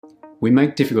We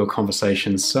make difficult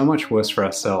conversations so much worse for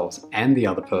ourselves and the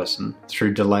other person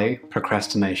through delay,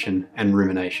 procrastination, and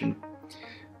rumination.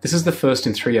 This is the first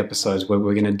in 3 episodes where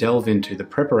we're going to delve into the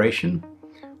preparation,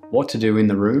 what to do in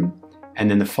the room, and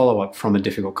then the follow-up from a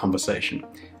difficult conversation.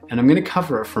 And I'm going to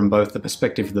cover it from both the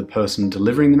perspective of the person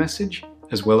delivering the message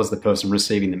as well as the person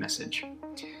receiving the message.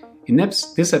 In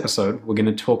this episode, we're going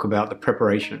to talk about the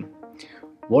preparation.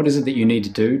 What is it that you need to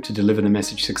do to deliver the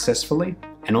message successfully,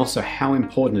 and also how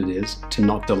important it is to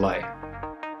not delay.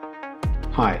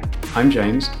 Hi, I'm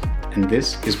James, and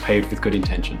this is Paved with Good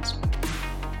Intentions.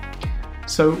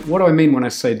 So what do I mean when I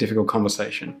say difficult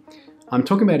conversation? I'm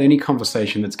talking about any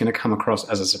conversation that's going to come across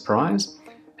as a surprise,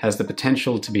 has the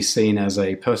potential to be seen as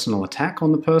a personal attack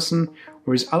on the person,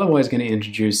 or is otherwise going to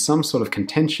introduce some sort of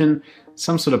contention,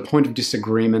 some sort of point of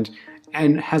disagreement,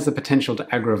 and has the potential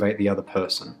to aggravate the other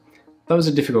person. Those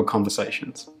are difficult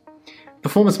conversations.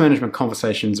 Performance management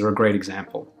conversations are a great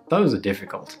example. Those are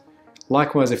difficult.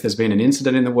 Likewise, if there's been an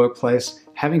incident in the workplace,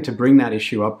 having to bring that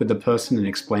issue up with the person and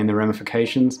explain the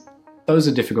ramifications, those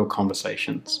are difficult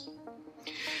conversations.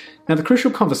 Now, the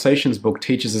Crucial Conversations book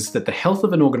teaches us that the health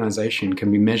of an organization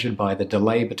can be measured by the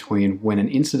delay between when an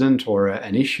incident or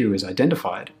an issue is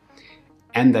identified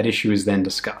and that issue is then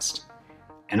discussed.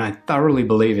 And I thoroughly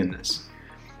believe in this,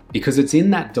 because it's in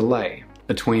that delay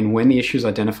between when the issue is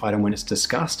identified and when it's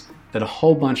discussed that a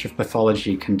whole bunch of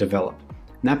pathology can develop.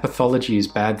 And that pathology is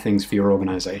bad things for your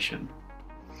organization.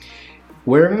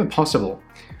 Wherever possible,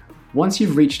 once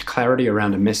you've reached clarity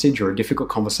around a message or a difficult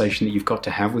conversation that you've got to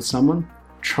have with someone,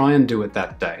 try and do it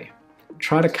that day.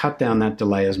 Try to cut down that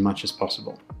delay as much as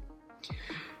possible.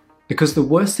 Because the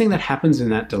worst thing that happens in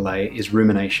that delay is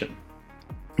rumination.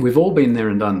 We've all been there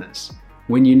and done this.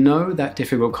 When you know that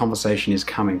difficult conversation is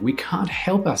coming, we can't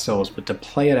help ourselves but to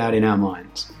play it out in our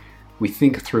minds. We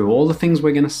think through all the things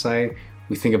we're going to say,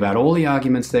 we think about all the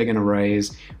arguments they're going to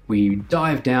raise, we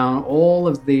dive down all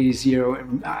of these,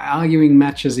 arguing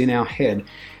matches in our head,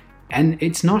 and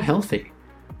it's not healthy.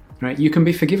 Right? You can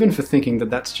be forgiven for thinking that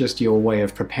that's just your way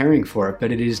of preparing for it,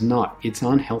 but it is not. It's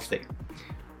unhealthy.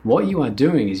 What you are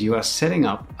doing is you are setting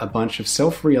up a bunch of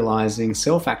self-realizing,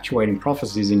 self-actuating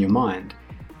prophecies in your mind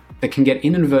that can get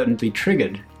inadvertently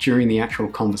triggered during the actual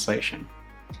conversation.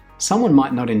 Someone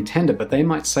might not intend it, but they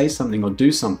might say something or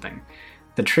do something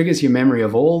that triggers your memory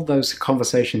of all those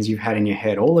conversations you've had in your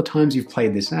head, all the times you've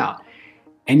played this out,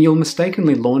 and you'll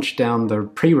mistakenly launch down the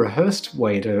pre-rehearsed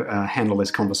way to handle this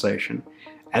conversation,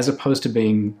 as opposed to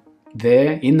being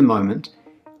there in the moment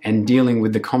and dealing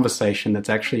with the conversation that's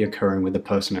actually occurring with the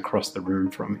person across the room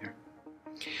from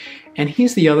you. And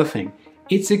here's the other thing.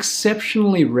 It's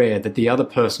exceptionally rare that the other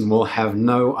person will have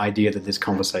no idea that this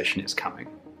conversation is coming.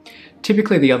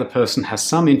 Typically, the other person has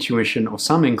some intuition or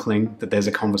some inkling that there's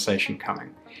a conversation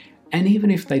coming. And even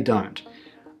if they don't,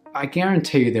 I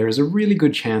guarantee you there is a really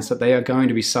good chance that they are going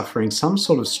to be suffering some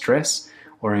sort of stress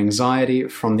or anxiety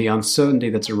from the uncertainty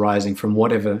that's arising from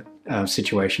whatever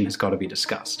situation has got to be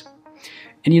discussed.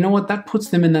 And you know what? That puts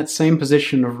them in that same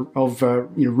position of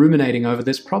ruminating over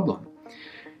this problem.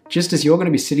 Just as you're going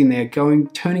to be sitting there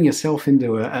turning yourself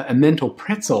into a mental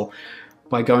pretzel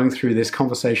by going through this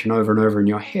conversation over and over in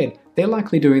your head, they're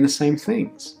likely doing the same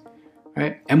things,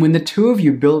 right? And when the two of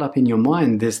you build up in your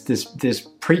mind this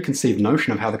preconceived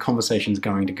notion of how the conversation's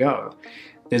going to go,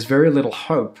 there's very little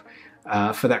hope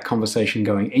for that conversation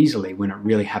going easily when it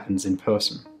really happens in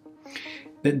person.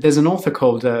 There's an author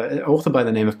by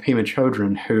the name of Pema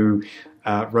Chodron who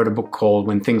wrote a book called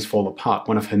When Things Fall Apart,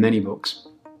 one of her many books.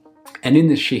 And in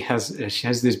this, she has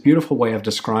this beautiful way of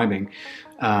describing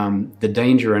the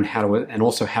danger and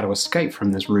also how to escape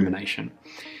from this rumination.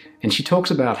 And she talks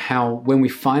about how when we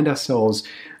find ourselves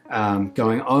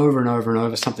going over and over and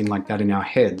over something like that in our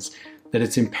heads, that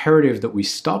it's imperative that we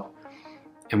stop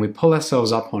and we pull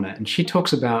ourselves up on it. And she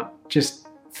talks about just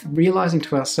realizing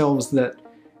to ourselves that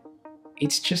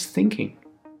it's just thinking.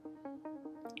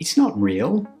 It's not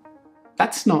real.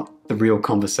 That's not the real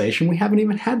conversation. We haven't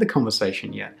even had the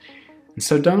conversation yet. And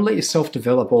so don't let yourself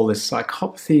develop all this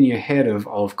psychopathy in your head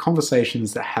of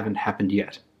conversations that haven't happened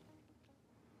yet.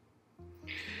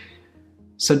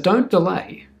 So don't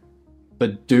delay,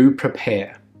 but do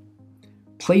prepare.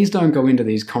 Please don't go into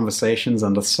these conversations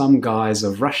under some guise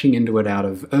of rushing into it out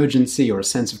of urgency or a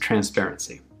sense of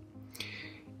transparency.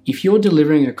 If you're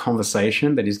delivering a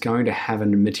conversation that is going to have a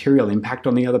material impact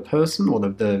on the other person or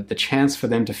the chance for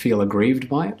them to feel aggrieved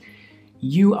by it,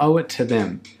 you owe it to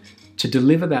them to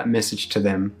deliver that message to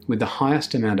them with the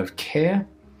highest amount of care,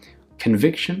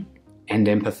 conviction, and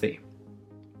empathy.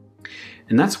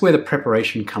 And that's where the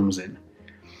preparation comes in.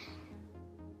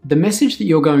 The message that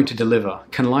you're going to deliver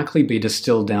can likely be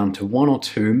distilled down to 1 or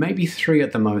 2, maybe 3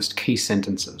 at the most, key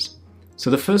sentences.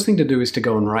 So the first thing to do is to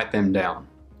go and write them down.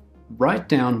 Write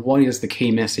down what is the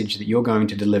key message that you're going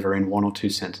to deliver in 1 or 2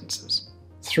 sentences.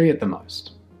 3 at the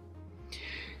most.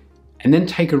 And then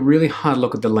take a really hard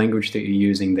look at the language that you're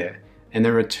using there. And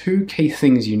there are 2 key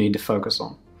things you need to focus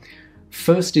on.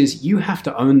 First is you have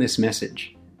to own this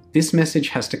message. This message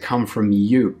has to come from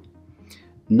you.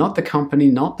 Not the company,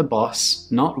 not the boss,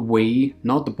 not we,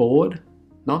 not the board,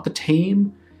 not the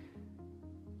team.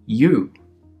 You.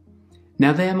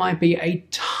 Now there might be a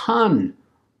ton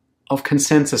of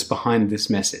consensus behind this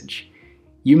message.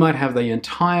 You might have the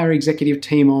entire executive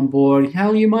team on board.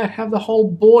 Hell, you might have the whole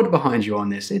board behind you on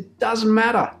this. It doesn't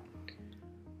matter.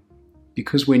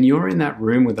 Because when you're in that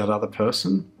room with that other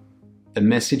person, the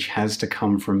message has to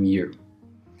come from you.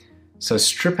 So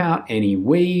strip out any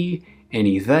we,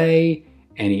 any they,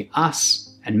 any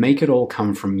us, and make it all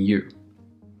come from you.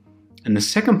 And the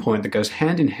second point that goes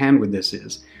hand in hand with this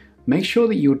is, make sure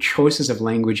that your choices of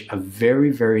language are very,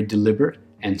 very deliberate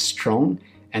and strong,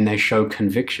 and they show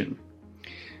conviction.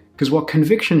 Because what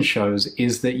conviction shows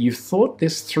is that you've thought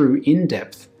this through in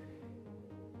depth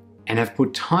and have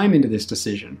put time into this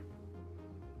decision.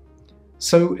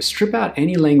 So strip out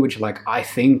any language like I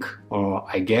think, or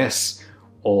I guess,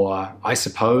 or I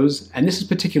suppose, and this is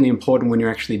particularly important when you're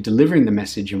actually delivering the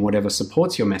message and whatever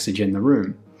supports your message in the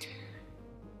room.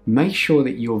 Make sure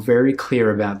that you're very clear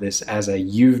about this as a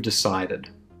you've decided.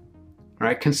 All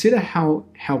right? Consider how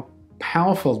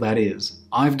powerful that is.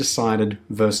 I've decided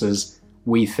versus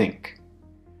we think.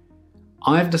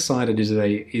 I've decided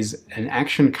is an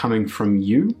action coming from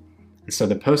you, and so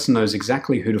the person knows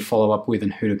exactly who to follow up with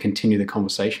and who to continue the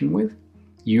conversation with.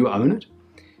 You own it,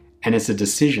 and it's a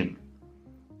decision.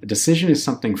 A decision is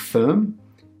something firm,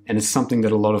 and it's something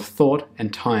that a lot of thought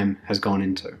and time has gone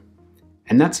into.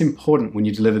 And that's important when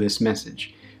you deliver this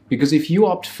message, because if you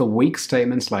opt for weak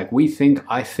statements like we think,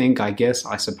 I guess,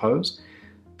 I suppose,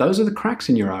 those are the cracks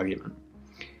in your argument.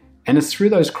 And it's through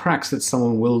those cracks that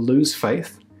someone will lose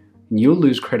faith, and you'll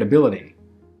lose credibility.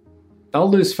 They'll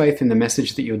lose faith in the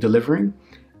message that you're delivering,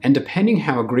 and depending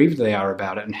how aggrieved they are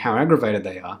about it and how aggravated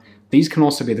they are, these can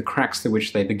also be the cracks through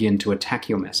which they begin to attack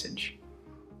your message.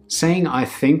 Saying I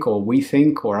think or we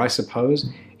think or I suppose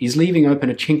is leaving open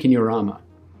a chink in your armor.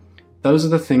 Those are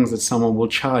the things that someone will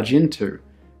charge into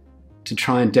to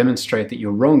try and demonstrate that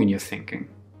you're wrong in your thinking.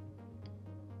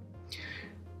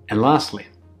 And lastly,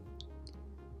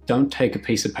 don't take a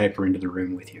piece of paper into the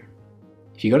room with you.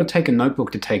 If you've got to take a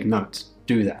notebook to take notes,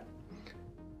 do that.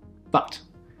 But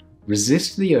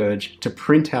resist the urge to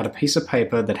print out a piece of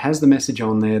paper that has the message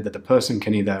on there that the person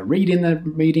can either read in the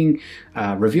meeting,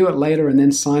 review it later, and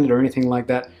then sign it or anything like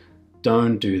that.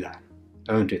 Don't do that.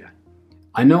 Don't do that.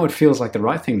 I know it feels like the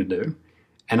right thing to do,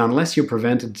 and unless you're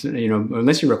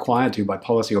unless you're required to by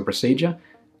policy or procedure,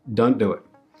 don't do it.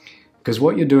 Because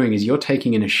what you're doing is you're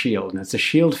taking in a shield, and it's a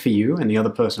shield for you, and the other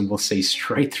person will see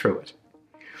straight through it.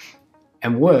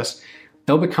 And worse,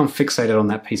 they'll become fixated on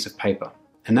that piece of paper,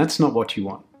 and that's not what you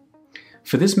want.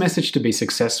 For this message to be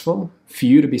successful, for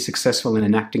you to be successful in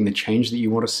enacting the change that you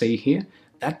want to see here,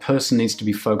 that person needs to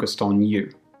be focused on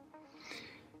you.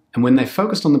 And when they're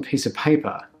focused on the piece of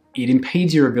paper, it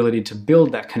impedes your ability to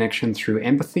build that connection through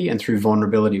empathy and through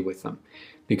vulnerability with them,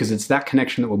 because it's that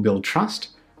connection that will build trust,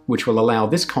 which will allow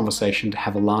this conversation to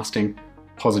have a lasting,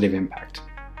 positive impact.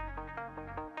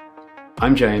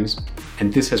 I'm James,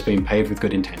 and this has been Paved with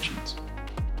Good Intentions.